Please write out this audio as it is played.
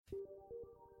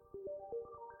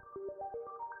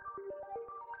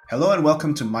Hello and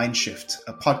welcome to Mindshift,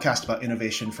 a podcast about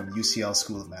innovation from UCL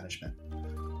School of Management.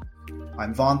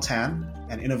 I'm Vaughn Tan,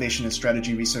 an innovation and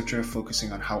strategy researcher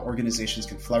focusing on how organizations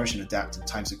can flourish and adapt in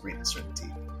times of great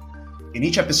uncertainty. In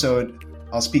each episode,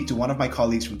 I'll speak to one of my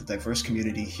colleagues from the diverse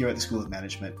community here at the School of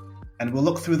Management, and we'll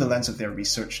look through the lens of their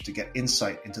research to get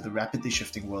insight into the rapidly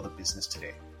shifting world of business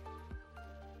today.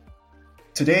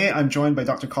 Today, I'm joined by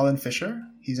Dr. Colin Fisher.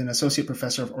 He's an Associate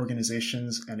Professor of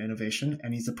Organizations and Innovation,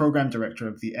 and he's the Program Director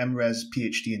of the MRes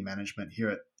PhD in Management here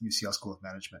at UCL School of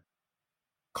Management.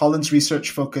 Colin's research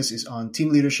focus is on team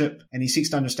leadership, and he seeks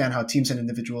to understand how teams and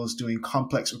individuals doing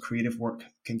complex or creative work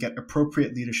can get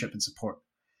appropriate leadership and support.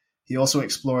 He also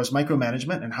explores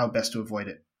micromanagement and how best to avoid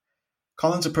it.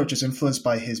 Colin's approach is influenced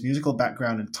by his musical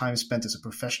background and time spent as a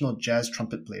professional jazz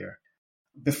trumpet player.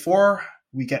 Before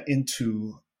we get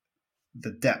into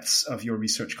the depths of your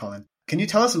research, Colin, can you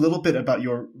tell us a little bit about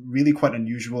your really quite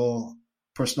unusual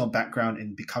personal background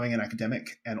in becoming an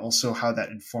academic and also how that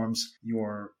informs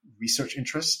your research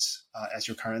interests as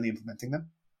you're currently implementing them?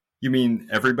 You mean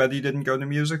everybody didn't go to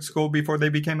music school before they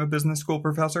became a business school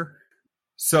professor?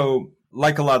 So,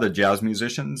 like a lot of jazz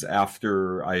musicians,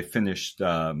 after I finished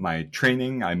my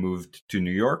training, I moved to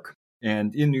New York.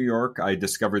 And in New York, I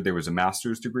discovered there was a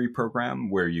master's degree program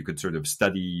where you could sort of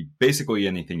study basically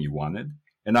anything you wanted.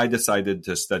 And I decided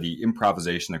to study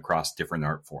improvisation across different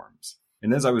art forms.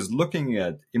 And as I was looking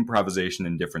at improvisation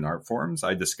in different art forms,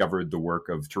 I discovered the work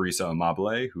of Teresa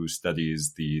Amabile, who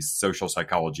studies the social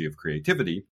psychology of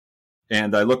creativity.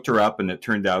 And I looked her up, and it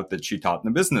turned out that she taught in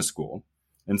a business school.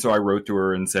 And so I wrote to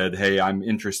her and said, hey, I'm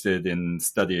interested in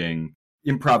studying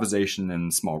improvisation in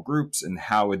small groups and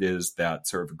how it is that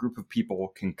sort of a group of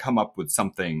people can come up with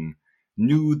something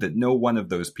new that no one of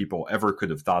those people ever could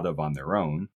have thought of on their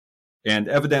own. And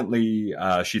evidently,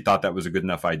 she thought that was a good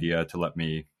enough idea to let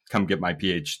me come get my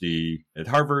PhD at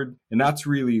Harvard. And that's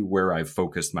really where I've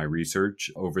focused my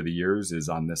research over the years, is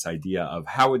on this idea of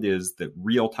how it is that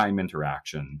real-time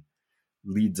interaction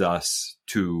leads us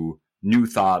to new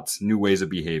thoughts, new ways of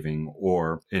behaving,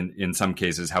 or in some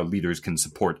cases, how leaders can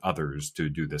support others to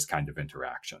do this kind of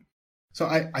interaction. So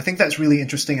I think that's really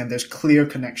interesting, and there's clear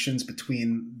connections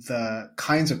between the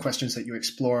kinds of questions that you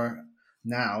explore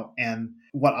now and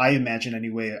what I imagine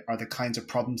anyway are the kinds of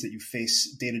problems that you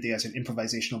face day to day as an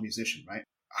improvisational musician, right?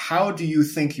 How do you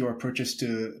think your approaches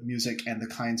to music and the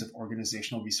kinds of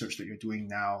organizational research that you're doing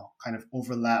now kind of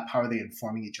overlap? How are they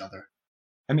informing each other?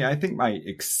 I mean, I think my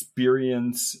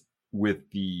experience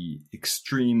with the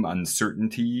extreme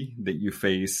uncertainty that you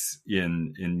face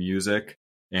in music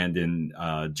and in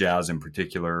jazz in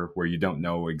particular, where you don't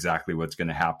know exactly what's going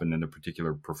to happen in a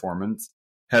particular performance,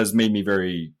 has made me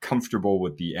very comfortable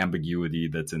with the ambiguity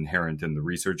that's inherent in the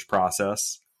research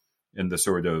process and the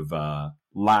sort of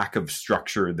lack of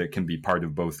structure that can be part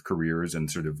of both careers, and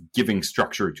sort of giving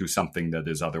structure to something that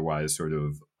is otherwise sort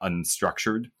of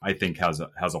unstructured, I think has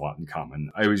a lot in common.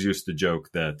 I always used to joke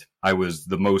that I was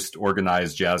the most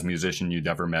organized jazz musician you'd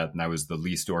ever met, and I was the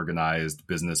least organized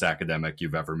business academic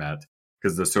you've ever met,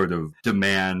 because the sort of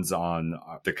demands on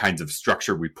the kinds of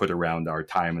structure we put around our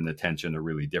time and attention are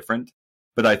really different.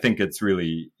 But I think it's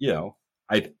really,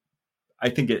 I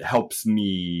think it helps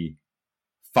me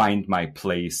find my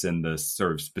place in the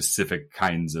sort of specific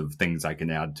kinds of things I can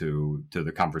add to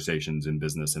the conversations in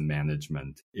business and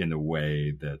management in a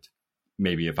way that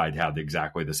maybe if I'd had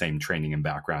exactly the same training and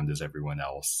background as everyone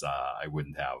else, I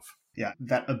wouldn't have. Yeah,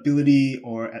 that ability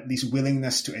or at least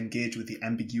willingness to engage with the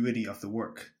ambiguity of the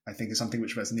work, I think is something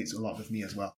which resonates a lot with me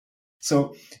as well.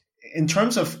 So in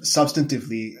terms of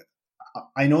substantively,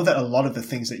 I know that a lot of the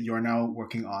things that you're now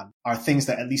working on are things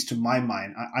that, at least to my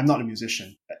mind, I'm not a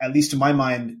musician, at least to my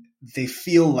mind, they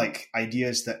feel like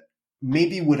ideas that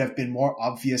maybe would have been more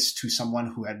obvious to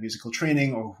someone who had musical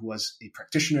training or who was a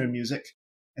practitioner in music.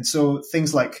 And so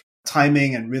things like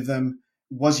timing and rhythm,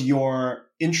 was your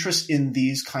interest in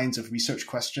these kinds of research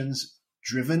questions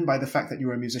driven by the fact that you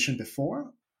were a musician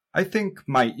before? I think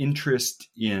my interest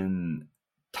in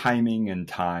timing and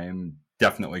time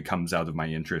definitely comes out of my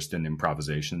interest in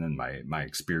improvisation and my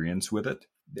experience with it.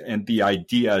 And the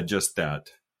idea just that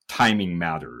timing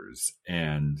matters,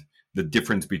 and the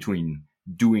difference between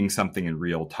doing something in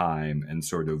real time and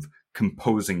sort of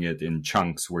composing it in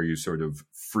chunks where you sort of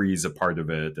freeze a part of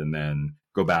it and then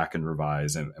go back and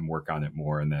revise and work on it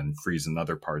more and then freeze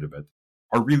another part of it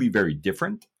are really very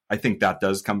different. I think that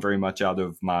does come very much out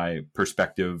of my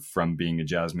perspective from being a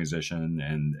jazz musician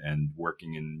and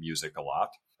working in music a lot.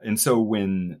 And so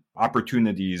when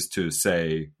opportunities to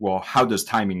say, well, how does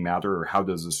timing matter, or how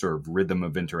does a sort of rhythm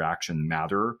of interaction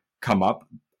matter come up,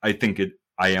 I think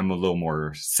I am a little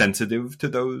more sensitive to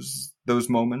those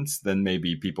moments than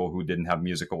maybe people who didn't have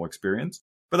musical experience.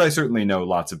 But I certainly know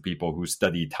lots of people who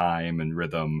study time and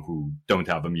rhythm who don't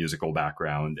have a musical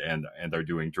background and are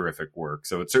doing terrific work.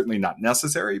 So it's certainly not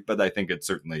necessary, but I think it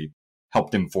certainly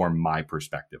helped inform my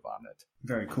perspective on it.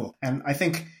 Very cool. And I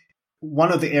think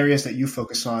one of the areas that you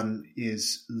focus on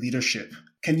is leadership.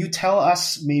 Can you tell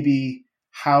us maybe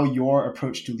how your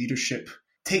approach to leadership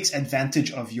takes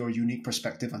advantage of your unique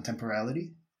perspective on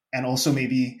temporality? And also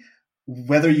maybe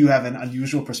whether you have an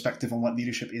unusual perspective on what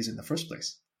leadership is in the first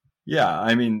place? Yeah,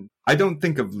 I mean, I don't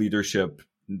think of leadership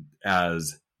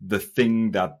as the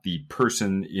thing that the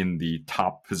person in the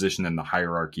top position in the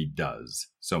hierarchy does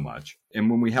so much.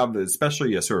 And when we have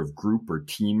especially a sort of group or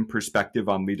team perspective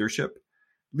on leadership,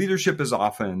 leadership is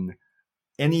often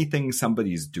anything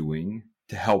somebody's doing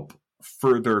to help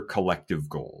further collective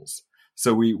goals.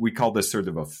 So we call this sort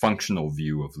of a functional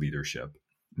view of leadership,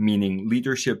 meaning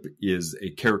leadership is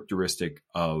a characteristic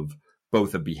of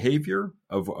both a behavior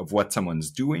of what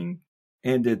someone's doing,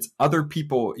 and it's other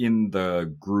people in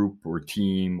the group or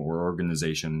team or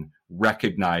organization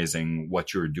recognizing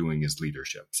what you're doing as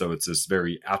leadership. So it's this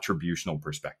very attributional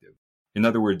perspective. In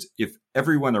other words, if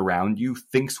everyone around you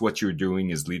thinks what you're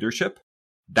doing is leadership,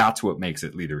 that's what makes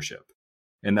it leadership.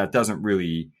 And that doesn't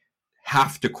really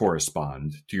have to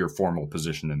correspond to your formal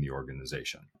position in the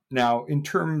organization. Now, in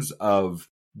terms of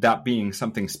that being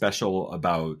something special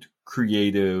about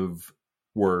creative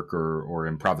work or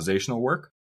improvisational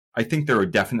work, I think there are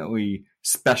definitely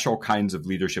special kinds of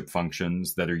leadership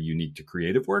functions that are unique to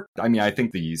creative work. I mean, I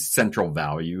think the central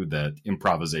value that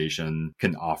improvisation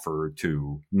can offer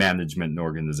to management and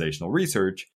organizational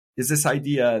research is this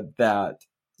idea that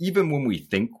even when we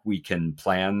think we can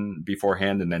plan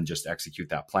beforehand and then just execute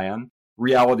that plan,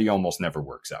 reality almost never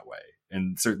works that way.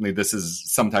 And certainly this is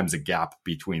sometimes a gap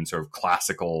between sort of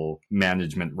classical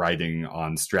management writing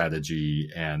on strategy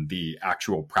and the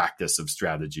actual practice of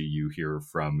strategy you hear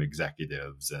from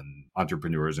executives and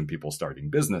entrepreneurs and people starting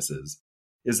businesses,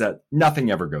 is that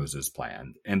nothing ever goes as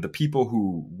planned. And the people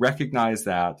who recognize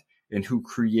that and who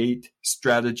create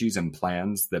strategies and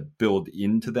plans that build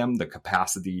into them the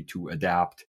capacity to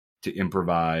adapt, to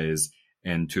improvise,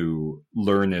 and to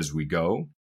learn as we go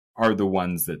are the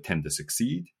ones that tend to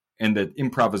succeed. And that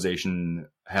improvisation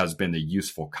has been a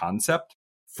useful concept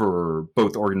for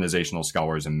both organizational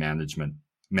scholars and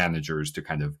managers to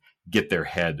kind of get their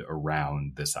head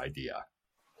around this idea.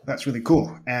 That's really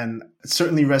cool. And it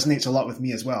certainly resonates a lot with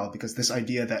me as well, because this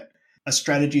idea that a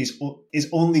strategy is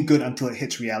only good until it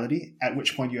hits reality, at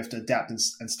which point you have to adapt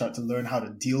and start to learn how to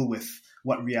deal with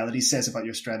what reality says about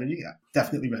your strategy. That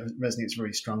definitely resonates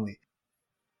very strongly.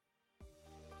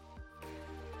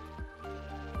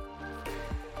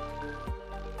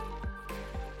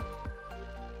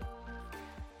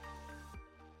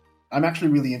 I'm actually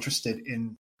really interested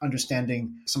in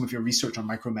understanding some of your research on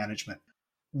micromanagement.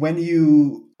 When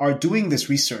you are doing this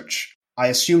research, I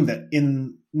assume that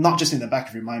in not just in the back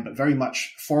of your mind, but very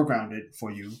much foregrounded for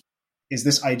you, is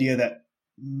this idea that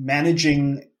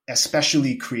managing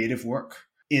especially creative work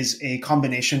is a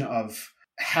combination of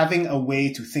having a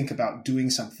way to think about doing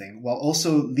something while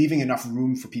also leaving enough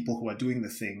room for people who are doing the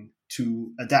thing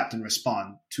to adapt and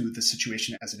respond to the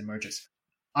situation as it emerges.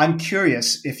 I'm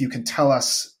curious if you can tell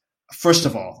us, first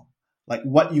of all, like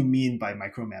what you mean by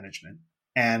micromanagement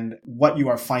and what you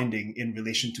are finding in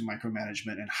relation to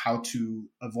micromanagement and how to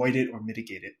avoid it or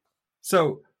mitigate it.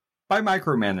 So by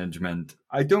micromanagement,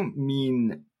 I don't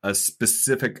mean a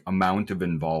specific amount of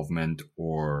involvement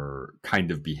or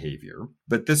kind of behavior.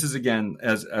 But this is, again,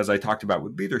 as I talked about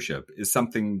with leadership, is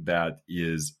something that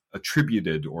is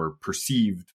attributed or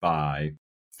perceived by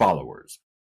followers.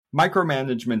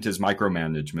 Micromanagement is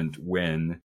micromanagement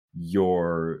when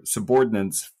your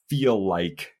subordinates feel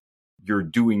like you're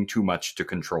doing too much to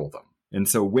control them. And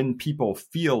so when people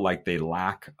feel like they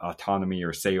lack autonomy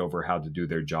or say over how to do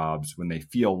their jobs, when they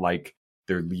feel like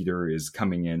their leader is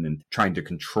coming in and trying to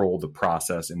control the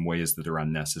process in ways that are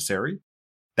unnecessary,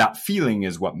 that feeling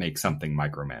is what makes something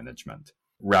micromanagement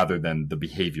rather than the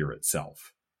behavior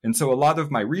itself. And so a lot of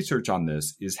my research on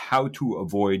this is how to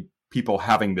avoid people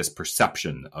having this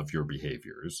perception of your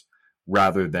behaviors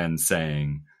rather than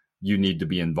saying, you need to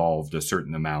be involved a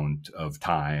certain amount of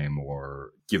time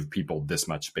or give people this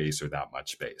much space or that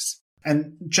much space.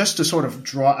 And just to sort of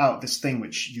draw out this thing,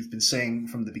 which you've been saying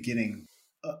from the beginning,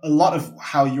 a lot of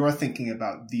how you're thinking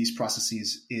about these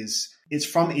processes is it's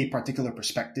from a particular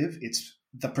perspective. It's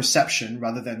the perception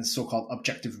rather than so-called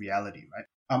objective reality,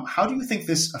 right? How do you think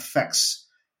this affects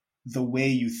the way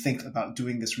you think about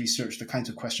doing this research, the kinds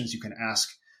of questions you can ask,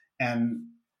 and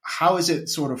how is it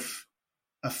sort of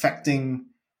affecting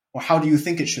or how do you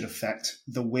think it should affect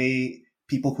the way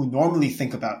people who normally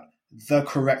think about the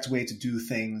correct way to do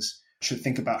things should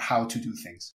think about how to do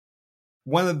things?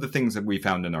 One of the things that we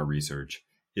found in our research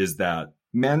is that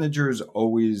managers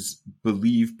always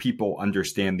believe people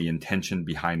understand the intention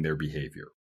behind their behavior.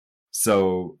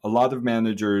 So a lot of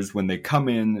managers, when they come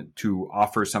in to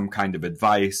offer some kind of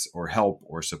advice or help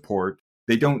or support,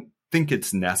 they don't think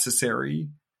it's necessary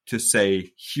to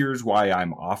say, here's why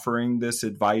I'm offering this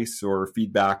advice or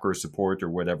feedback or support or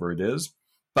whatever it is.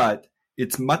 But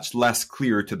it's much less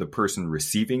clear to the person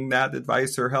receiving that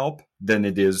advice or help than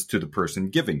it is to the person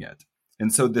giving it.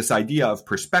 And so this idea of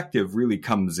perspective really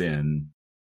comes in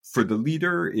for the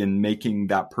leader in making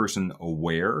that person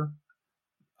aware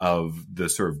of the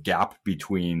sort of gap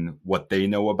between what they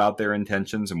know about their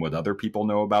intentions and what other people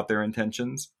know about their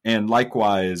intentions. And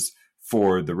likewise,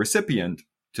 for the recipient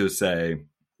to say,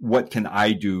 what can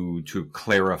I do to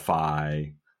clarify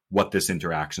what this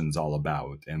interaction is all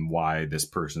about and why this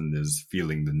person is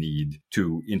feeling the need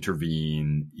to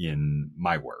intervene in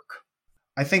my work?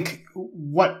 I think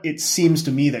what it seems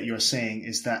to me that you're saying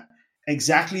is that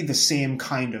exactly the same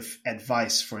kind of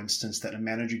advice, for instance, that a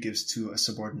manager gives to a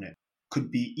subordinate could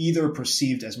be either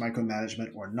perceived as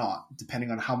micromanagement or not,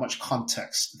 depending on how much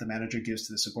context the manager gives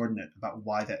to the subordinate about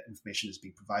why that information is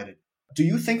being provided. Do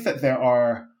you think that there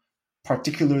are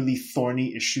particularly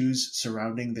thorny issues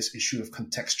surrounding this issue of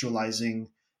contextualizing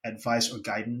advice or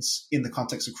guidance in the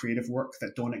context of creative work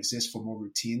that don't exist for more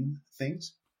routine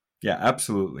things? Yeah,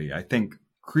 absolutely. I think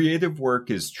creative work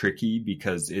is tricky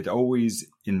because it always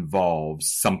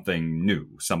involves something new,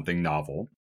 something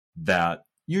novel that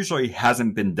usually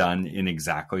hasn't been done in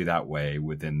exactly that way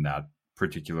within that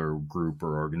particular group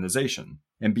or organization.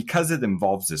 And because it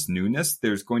involves this newness,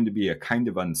 there's going to be a kind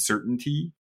of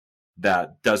uncertainty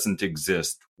that doesn't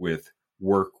exist with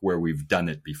work where we've done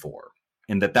it before.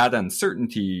 And that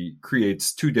uncertainty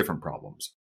creates two different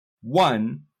problems.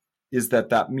 One is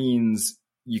that means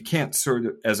you can't sort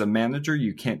of, as a manager,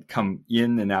 you can't come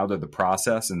in and out of the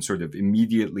process and sort of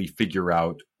immediately figure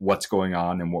out what's going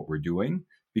on and what we're doing,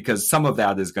 because some of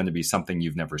that is going to be something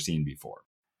you've never seen before.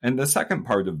 And the second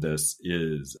part of this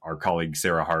is our colleague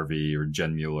Sarah Harvey or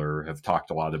Jen Mueller have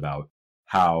talked a lot about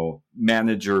how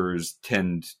managers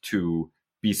tend to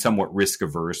be somewhat risk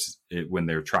averse when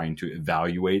they're trying to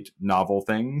evaluate novel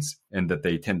things, and that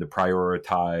they tend to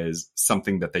prioritize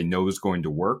something that they know is going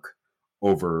to work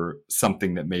over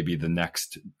something that may be the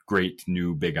next great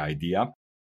new big idea.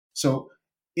 So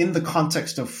in the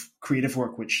context of creative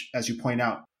work, which, as you point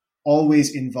out,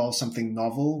 always involves something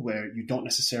novel where you don't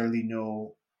necessarily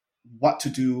know what to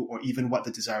do or even what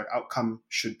the desired outcome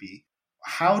should be,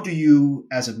 how do you,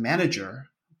 as a manager,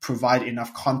 provide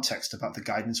enough context about the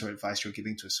guidance or advice you're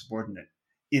giving to a subordinate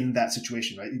in that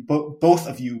situation, right? Both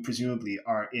of you presumably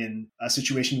are in a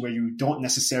situation where you don't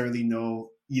necessarily know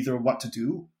either what to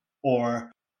do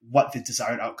or what the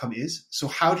desired outcome is. So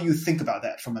how do you think about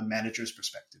that from a manager's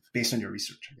perspective, based on your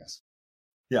research, I guess?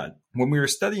 Yeah. When we were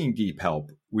studying Deep Help,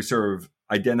 we sort of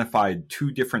identified two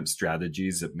different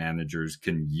strategies that managers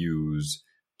can use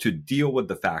to deal with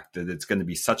the fact that it's going to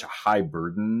be such a high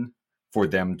burden for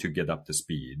them to get up to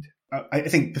speed. I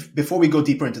think before we go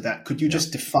deeper into that, could you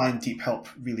just define Deep Help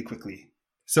really quickly?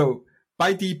 So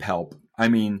by Deep Help, I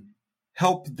mean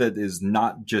help that is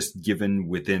not just given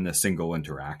within a single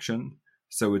interaction.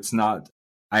 So it's not,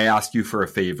 I ask you for a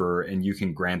favor and you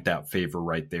can grant that favor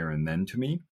right there and then to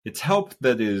me. It's help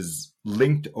that is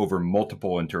linked over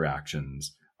multiple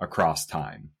interactions across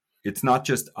time. It's not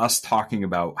just us talking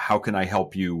about how can I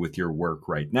help you with your work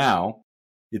right now.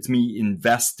 It's me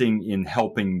investing in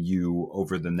helping you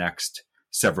over the next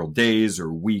several days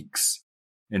or weeks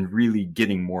and really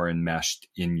getting more enmeshed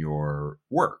in your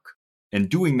work. And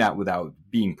doing that without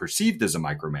being perceived as a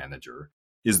micromanager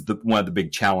is one of the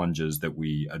big challenges that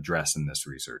we address in this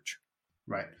research.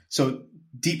 Right. So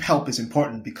Deep Help is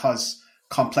important because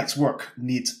complex work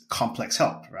needs complex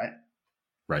help, right?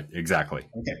 Right, exactly.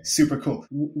 Okay, super cool.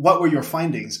 What were your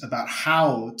findings about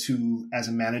how to, as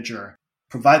a manager,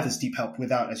 provide this deep help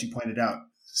without, as you pointed out,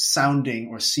 sounding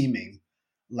or seeming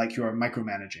like you're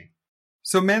micromanaging?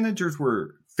 So managers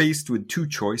were faced with two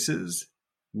choices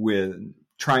with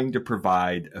trying to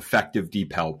provide effective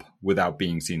deep help without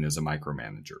being seen as a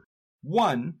micromanager.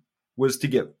 One was to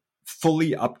get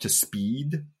fully up to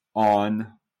speed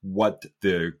on what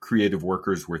the creative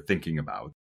workers were thinking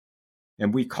about.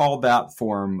 And we call that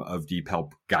form of deep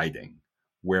help guiding,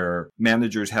 where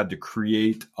managers had to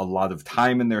create a lot of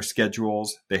time in their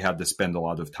schedules. They had to spend a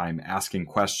lot of time asking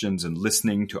questions and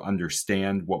listening to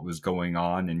understand what was going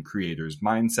on in creators'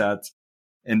 mindsets.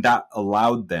 And that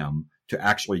allowed them to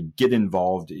actually get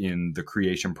involved in the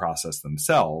creation process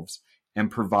themselves and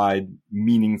provide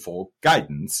meaningful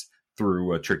guidance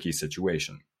through a tricky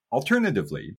situation.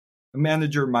 Alternatively, a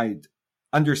manager might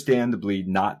understandably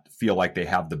not feel like they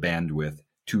have the bandwidth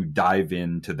to dive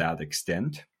into that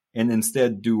extent and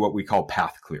instead do what we call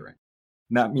path clearing.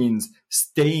 And that means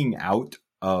staying out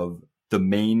of the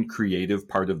main creative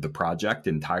part of the project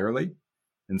entirely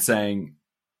and saying,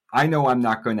 I know I'm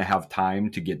not going to have time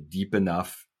to get deep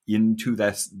enough into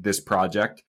this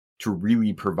project to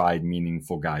really provide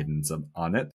meaningful guidance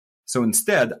on it. So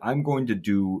instead, I'm going to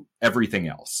do everything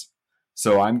else.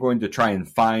 So I'm going to try and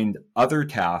find other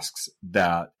tasks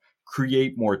that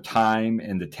create more time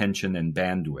and attention and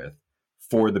bandwidth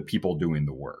for the people doing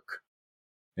the work.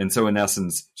 And so in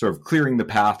essence, sort of clearing the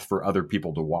path for other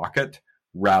people to walk it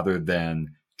rather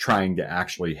than trying to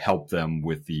actually help them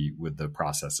with the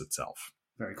process itself.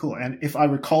 Very cool. And if I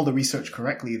recall the research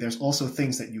correctly, there's also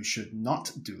things that you should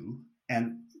not do.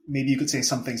 And maybe you could say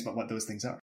some things about what those things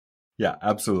are. Yeah,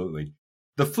 absolutely.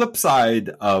 The flip side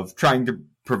of trying to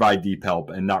provide deep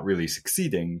help and not really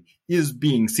succeeding is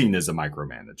being seen as a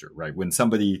micromanager, right? When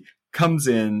somebody comes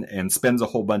in and spends a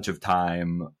whole bunch of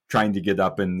time trying to get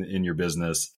up in your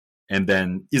business and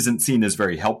then isn't seen as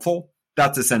very helpful,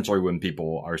 that's essentially when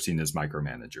people are seen as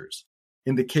micromanagers.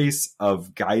 In the case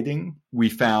of guiding, we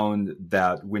found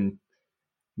that when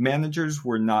managers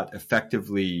were not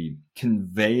effectively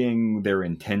conveying their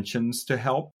intentions to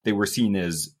help, they were seen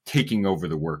as taking over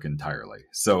the work entirely.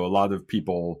 So a lot of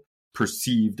people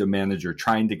perceived a manager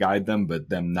trying to guide them, but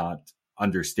them not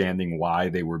understanding why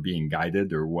they were being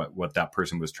guided or what that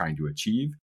person was trying to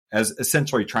achieve, as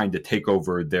essentially trying to take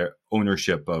over their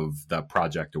ownership of the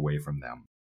project away from them.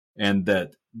 And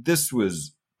that this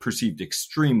was perceived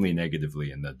extremely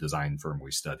negatively in the design firm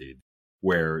we studied,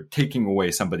 where taking away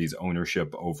somebody's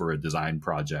ownership over a design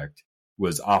project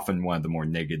was often one of the more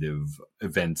negative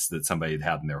events that somebody had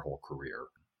had in their whole career.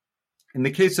 In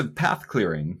the case of path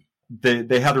clearing,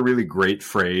 they had a really great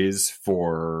phrase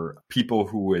for people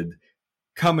who would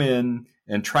come in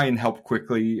and try and help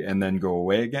quickly and then go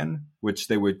away again, which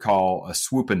they would call a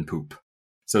swoop and poop.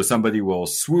 So somebody will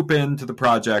swoop into the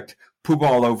project, poop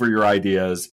all over your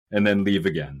ideas, and then leave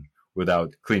again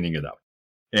without cleaning it up.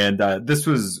 And this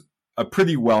was a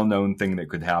pretty well-known thing that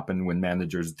could happen when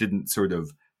managers didn't sort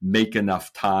of make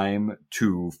enough time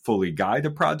to fully guide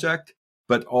a project,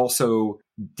 but also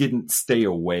didn't stay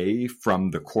away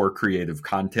from the core creative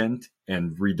content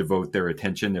and redevote their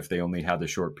attention if they only had a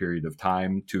short period of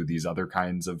time to these other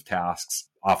kinds of tasks,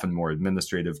 often more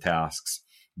administrative tasks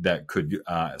that could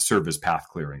serve as path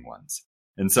clearing ones.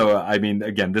 And so, I mean,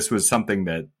 again, this was something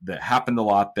that happened a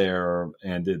lot there,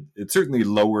 and it certainly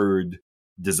lowered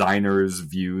designers'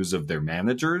 views of their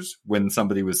managers when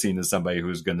somebody was seen as somebody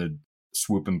who's going to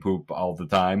swoop and poop all the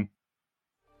time.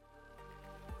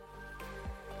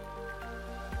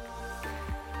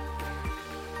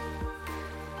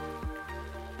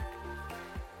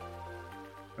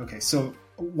 Okay, so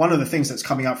one of the things that's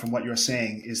coming out from what you're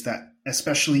saying is that,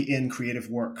 especially in creative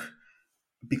work,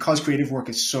 because creative work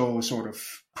is so sort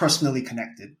of personally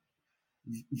connected,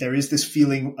 there is this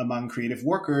feeling among creative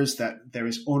workers that there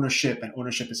is ownership, and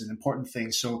ownership is an important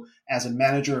thing. So as a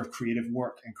manager of creative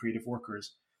work and creative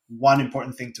workers, one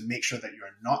important thing to make sure that you're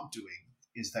not doing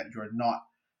is that you're not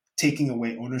taking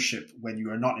away ownership when you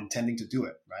are not intending to do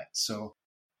it, right? So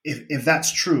if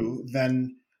that's true,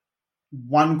 then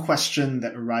one question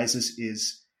that arises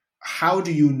is, how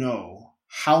do you know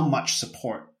how much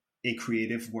support a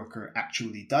creative worker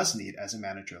actually does need as a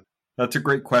manager? That's a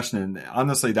great question. And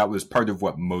honestly, that was part of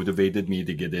what motivated me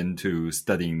to get into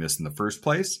studying this in the first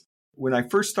place. When I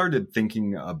first started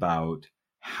thinking about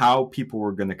how people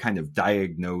were going to kind of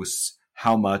diagnose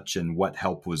how much and what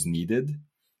help was needed,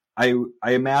 I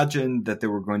imagined that there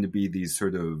were going to be these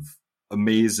sort of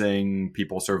amazing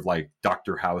people, sort of like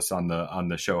Dr. House on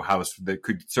the show House, that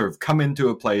could sort of come into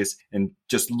a place and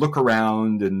just look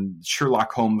around and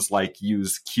Sherlock Holmes like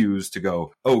use cues to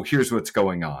go, oh, here's what's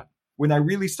going on. When I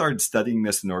really started studying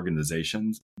this in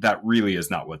organizations, that really is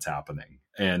not what's happening.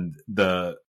 And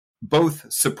the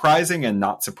both surprising and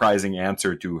not surprising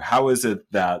answer to how is it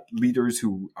that leaders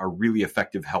who are really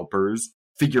effective helpers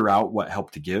figure out what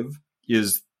help to give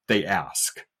is they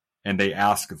ask. And they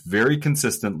ask very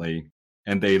consistently,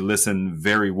 and they listen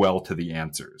very well to the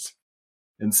answers.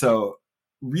 And so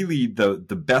really the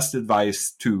best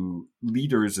advice to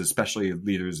leaders, especially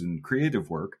leaders in creative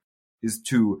work, is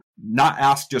to not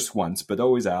ask just once, but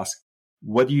always ask,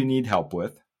 what do you need help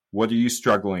with? What are you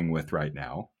struggling with right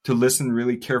now? To listen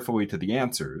really carefully to the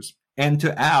answers and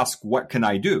to ask, what can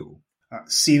I do?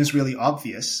 Seems really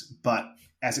obvious, but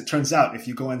as it turns out, if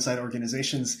you go inside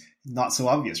organizations, not so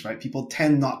obvious, right? People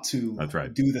tend not to That's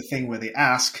right. do the thing where they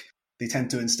ask. They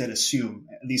tend to instead assume,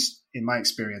 at least in my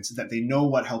experience, that they know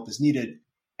what help is needed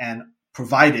and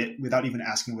provide it without even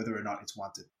asking whether or not it's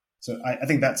wanted. So I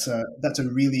think that's a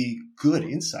really good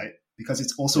insight because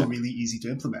it's also really easy to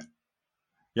implement.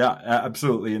 Yeah,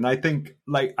 absolutely. And I think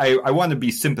I want to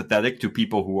be sympathetic to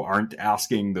people who aren't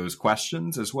asking those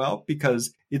questions as well,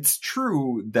 because it's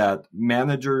true that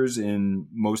managers in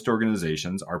most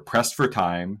organizations are pressed for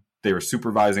time. They're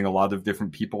supervising a lot of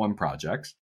different people and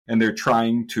projects, and they're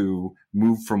trying to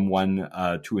move from one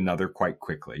to another quite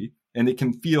quickly. And it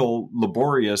can feel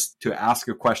laborious to ask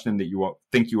a question that you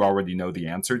think you already know the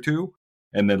answer to,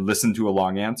 and then listen to a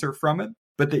long answer from it.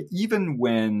 But that even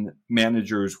when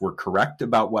managers were correct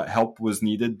about what help was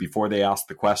needed before they asked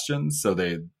the questions, so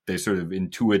they sort of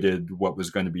intuited what was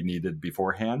going to be needed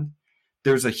beforehand,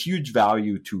 there's a huge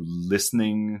value to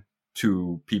listening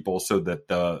to people so that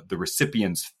the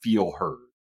recipients feel heard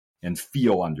and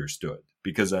feel understood.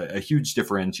 Because a huge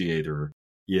differentiator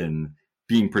in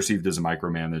being perceived as a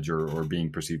micromanager or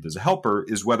being perceived as a helper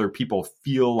is whether people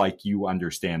feel like you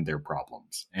understand their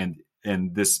problems.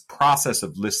 And this process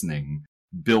of listening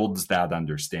builds that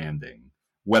understanding,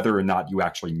 whether or not you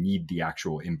actually need the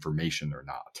actual information or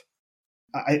not.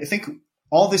 I think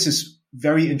all this is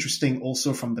very interesting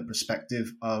also from the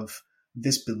perspective of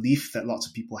this belief that lots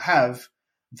of people have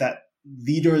that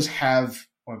leaders have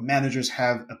or managers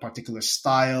have a particular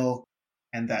style,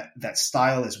 and that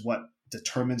style is what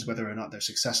determines whether or not they're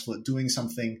successful at doing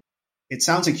something. It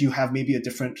sounds like you have maybe a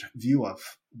different view of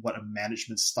what a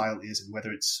management style is and whether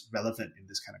it's relevant in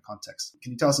this kind of context.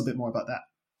 Can you tell us a bit more about that?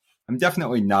 I'm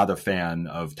definitely not a fan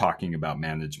of talking about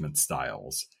management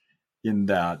styles, in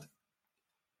that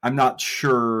I'm not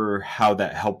sure how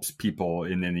that helps people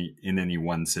in any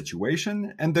one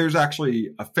situation. And there's actually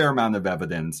a fair amount of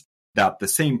evidence that the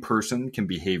same person can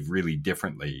behave really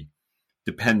differently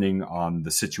depending on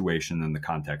the situation and the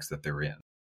context that they're in.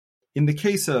 In the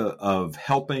case of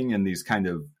helping and these kind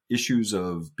of issues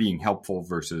of being helpful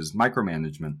versus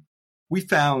micromanagement, we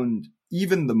found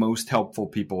even the most helpful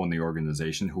people in the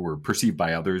organization, who were perceived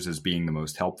by others as being the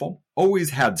most helpful, always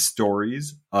had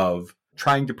stories of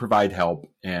trying to provide help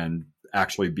and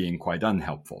actually being quite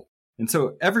unhelpful. And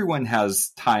so everyone has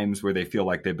times where they feel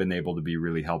like they've been able to be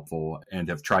really helpful and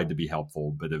have tried to be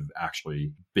helpful, but have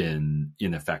actually been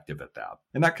ineffective at that.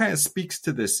 And that kind of speaks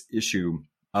to this issue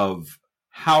of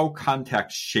how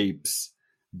context shapes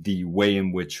the way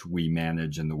in which we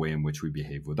manage and the way in which we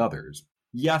behave with others.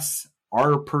 Yes,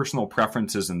 our personal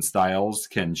preferences and styles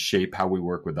can shape how we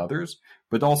work with others,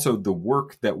 but also the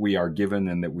work that we are given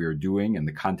and that we are doing and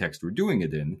the context we're doing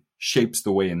it in shapes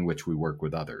the way in which we work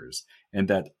with others. And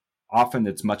that often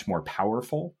it's much more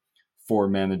powerful for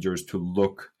managers to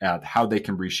look at how they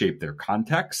can reshape their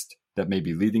context that may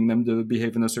be leading them to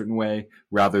behave in a certain way,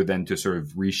 rather than to sort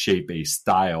of reshape a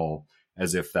style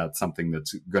as if that's something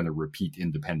that's going to repeat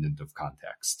independent of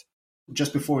context.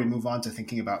 Just before we move on to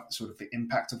thinking about sort of the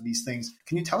impact of these things,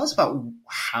 can you tell us about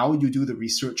how you do the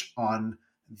research on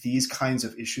these kinds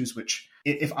of issues, which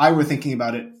if I were thinking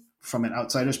about it from an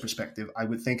outsider's perspective, I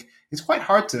would think it's quite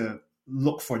hard to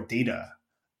look for data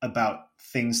about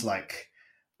things like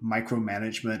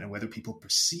micromanagement and whether people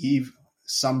perceive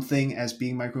something as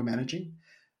being micromanaging.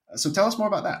 So tell us more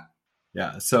about that.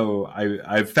 Yeah, so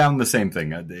I've found the same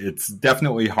thing. It's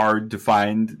definitely hard to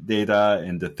find data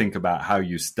and to think about how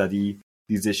you study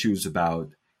these issues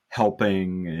about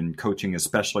helping and coaching,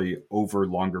 especially over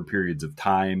longer periods of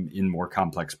time in more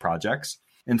complex projects.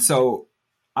 And so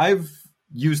I've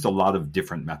used a lot of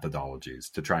different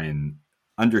methodologies to try and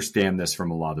understand this from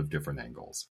a lot of different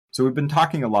angles. So we've been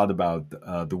talking a lot about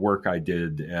the work I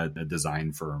did at a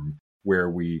design firm where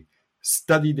we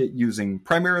studied it using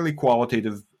primarily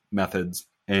qualitative methods.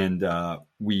 And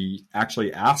we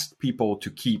actually asked people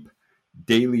to keep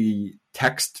daily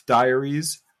text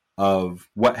diaries of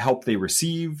what help they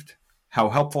received, how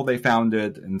helpful they found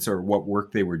it, and sort of what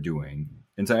work they were doing.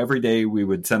 And so every day we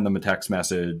would send them a text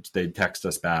message, they'd text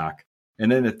us back.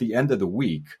 And then at the end of the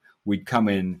week, we'd come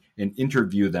in and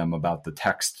interview them about the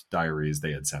text diaries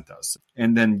they had sent us.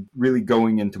 And then really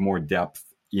going into more depth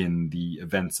in the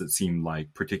events that seemed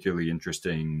like particularly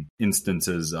interesting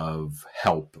instances of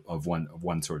help of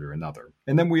one sort or another.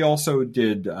 And then we also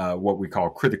did what we call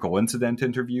critical incident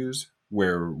interviews,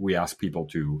 where we asked people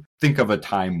to think of a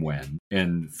time when.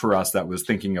 And for us, that was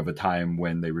thinking of a time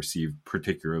when they received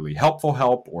particularly helpful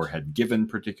help or had given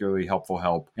particularly helpful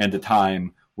help, and a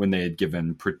time when they had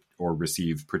given or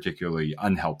received particularly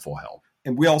unhelpful help.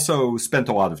 And we also spent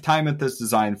a lot of time at this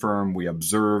design firm. We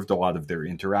observed a lot of their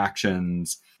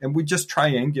interactions, and we just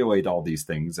triangulate all these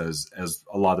things, as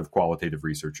a lot of qualitative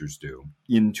researchers do,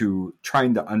 into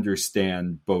trying to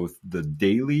understand both the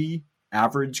daily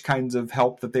average kinds of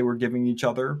help that they were giving each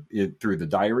other through the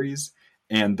diaries,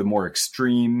 and the more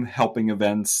extreme helping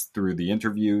events through the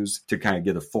interviews, to kind of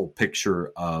get a full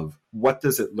picture of what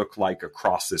does it look like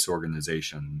across this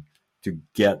organization to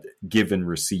give and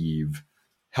receive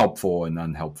helpful and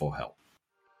unhelpful help.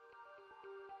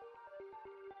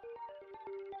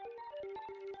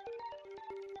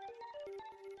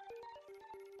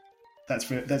 That's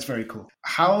very cool.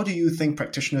 How do you think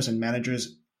practitioners and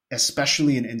managers,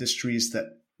 especially in industries that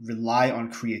rely on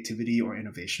creativity or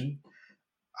innovation,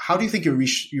 how do you think your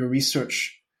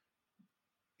research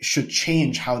should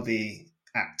change how they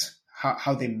act,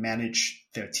 how they manage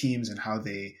their teams and how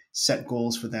they set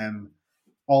goals for them,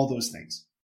 all those things?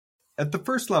 At the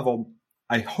first level,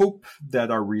 I hope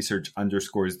that our research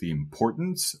underscores the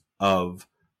importance of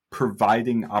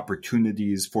providing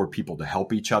opportunities for people to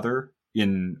help each other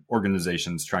in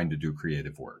organizations trying to do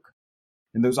creative work.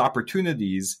 And those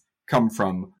opportunities come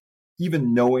from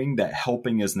even knowing that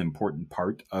helping is an important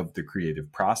part of the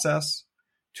creative process,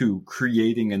 to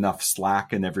creating enough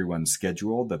slack in everyone's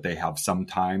schedule that they have some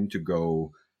time to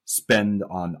go spend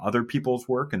on other people's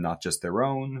work and not just their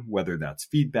own, whether that's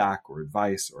feedback or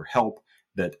advice or help,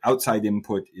 that outside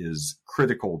input is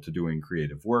critical to doing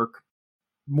creative work.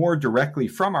 More directly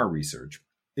from our research,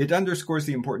 it underscores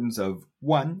the importance of,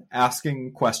 one,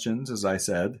 asking questions, as I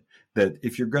said, that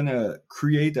if you're going to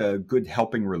create a good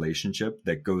helping relationship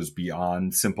that goes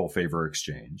beyond simple favor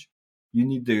exchange, you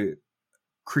need to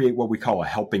create what we call a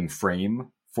helping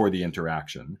frame for the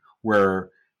interaction, where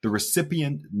the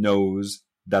recipient knows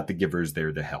that the giver is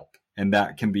there to help. And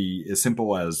that can be as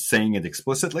simple as saying it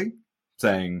explicitly,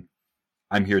 saying,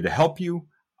 I'm here to help you.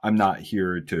 I'm not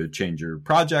here to change your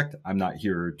project. I'm not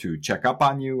here to check up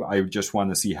on you. I just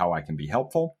want to see how I can be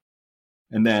helpful.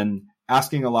 And then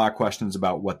asking a lot of questions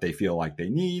about what they feel like they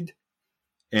need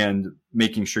and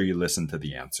making sure you listen to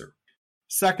the answer.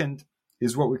 Second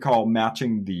is what we call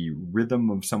matching the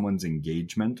rhythm of someone's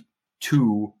engagement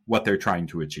to what they're trying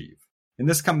to achieve. And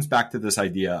this comes back to this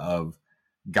idea of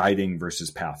guiding versus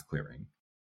path clearing.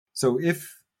 So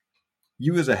if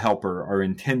you as a helper are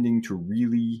intending to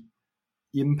really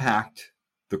impact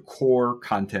the core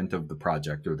content of the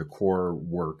project or the core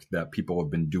work that people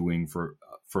have been doing for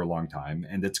a long time,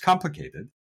 and it's complicated,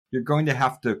 you're going to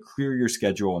have to clear your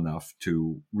schedule enough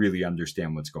to really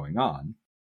understand what's going on.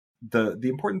 The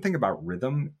important thing about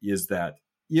rhythm is that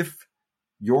if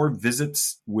your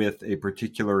visits with a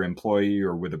particular employee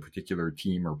or with a particular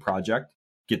team or project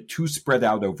get too spread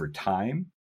out over time,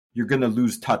 you're going to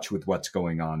lose touch with what's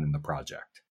going on in the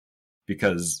project,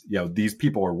 because these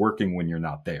people are working when you're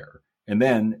not there. And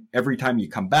then every time you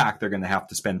come back, they're going to have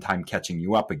to spend time catching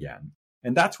you up again.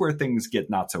 And that's where things get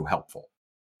not so helpful.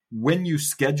 When you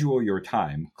schedule your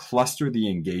time, cluster the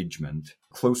engagement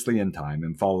closely in time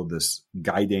and follow this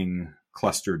guiding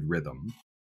clustered rhythm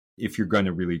if you're going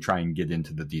to really try and get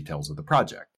into the details of the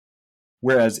project.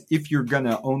 Whereas if you're going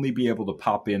to only be able to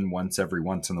pop in once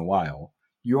in a while,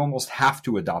 you almost have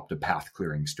to adopt a path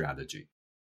clearing strategy.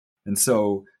 And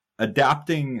so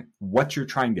adapting what you're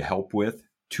trying to help with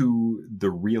to the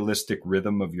realistic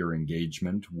rhythm of your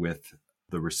engagement with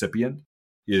the recipient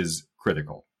is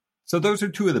critical. So those are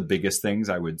two of the biggest things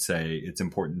I would say it's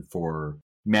important for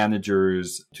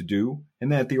managers to do.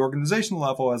 And then at the organizational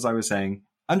level, as I was saying,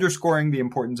 underscoring the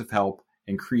importance of help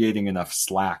and creating enough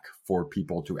slack for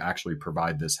people to actually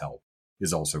provide this help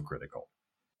is also critical.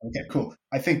 Okay, cool.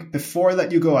 I think before I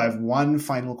let you go, I have one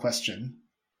final question.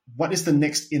 What is the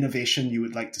next innovation you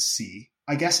would like to see?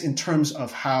 I guess in terms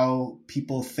of how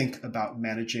people think about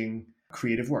managing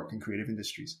creative work in creative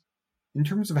industries. In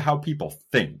terms of how people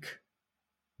think,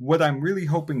 what I'm really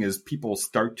hoping is people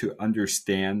start to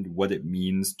understand what it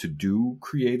means to do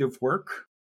creative work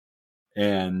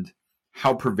and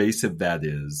how pervasive that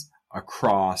is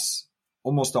across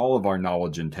almost all of our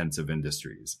knowledge-intensive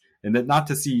industries. And that not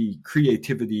to see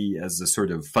creativity as a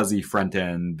sort of fuzzy front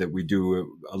end that we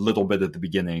do a little bit at the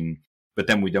beginning, but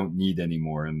then we don't need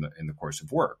anymore in the course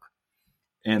of work.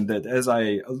 And that, as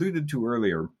I alluded to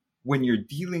earlier, when you're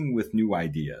dealing with new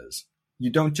ideas, you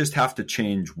don't just have to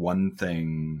change one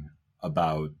thing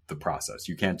about the process.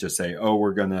 You can't just say, oh,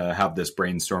 we're going to have this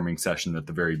brainstorming session at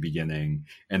the very beginning,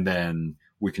 and then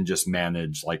we can just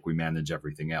manage like we manage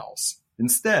everything else.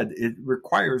 Instead, it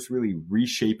requires really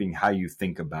reshaping how you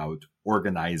think about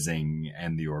organizing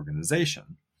and the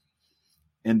organization.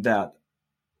 And that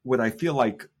what I feel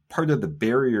like part of the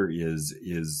barrier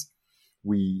is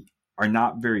we are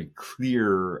not very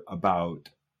clear about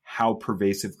how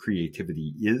pervasive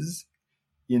creativity is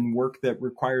in work that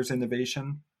requires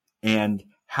innovation and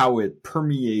how it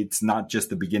permeates not just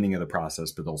the beginning of the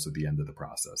process, but also the end of the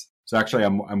process. So actually,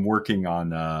 I'm working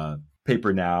on a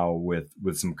paper now with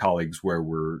some colleagues where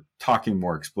we're talking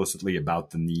more explicitly about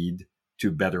the need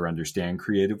to better understand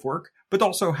creative work, but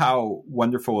also how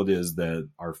wonderful it is that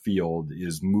our field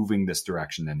is moving this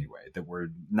direction anyway, that we're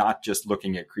not just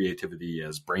looking at creativity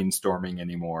as brainstorming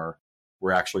anymore.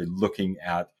 We're actually looking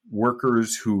at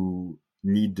workers who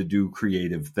need to do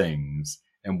creative things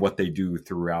and what they do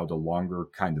throughout a longer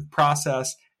kind of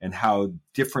process and how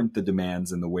different the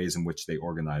demands and the ways in which they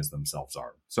organize themselves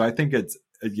are. So I think it's,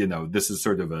 this is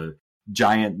sort of a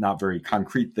giant, not very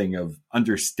concrete thing of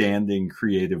understanding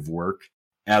creative work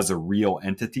as a real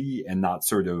entity and not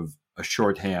sort of a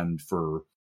shorthand for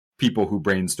people who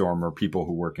brainstorm or people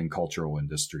who work in cultural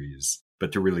industries,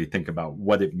 but to really think about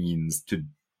what it means to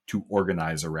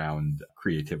organize around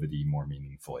creativity more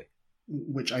meaningfully.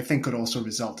 Which I think could also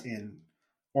result in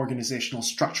organizational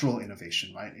structural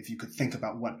innovation, right? If you could think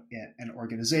about what an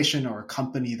organization or a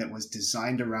company that was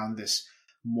designed around this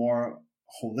more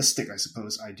holistic, I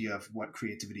suppose, idea of what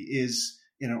creativity is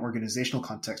in an organizational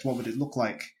context, what would it look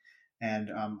like? And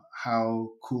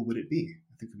how cool would it be?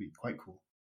 I think it would be quite cool.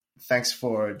 Thanks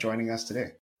for joining us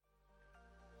today.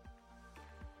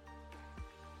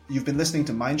 You've been listening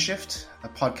to Mindshift, a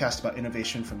podcast about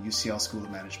innovation from UCL School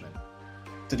of Management.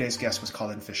 Today's guest was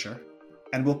Colin Fisher,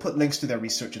 and we'll put links to their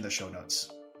research in the show notes.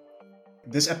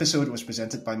 This episode was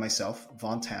presented by myself,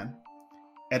 Vaughn Tan,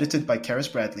 edited by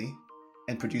Karis Bradley,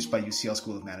 and produced by UCL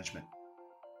School of Management.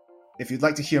 If you'd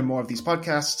like to hear more of these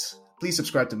podcasts, please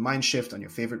subscribe to Mindshift on your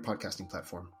favorite podcasting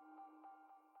platform.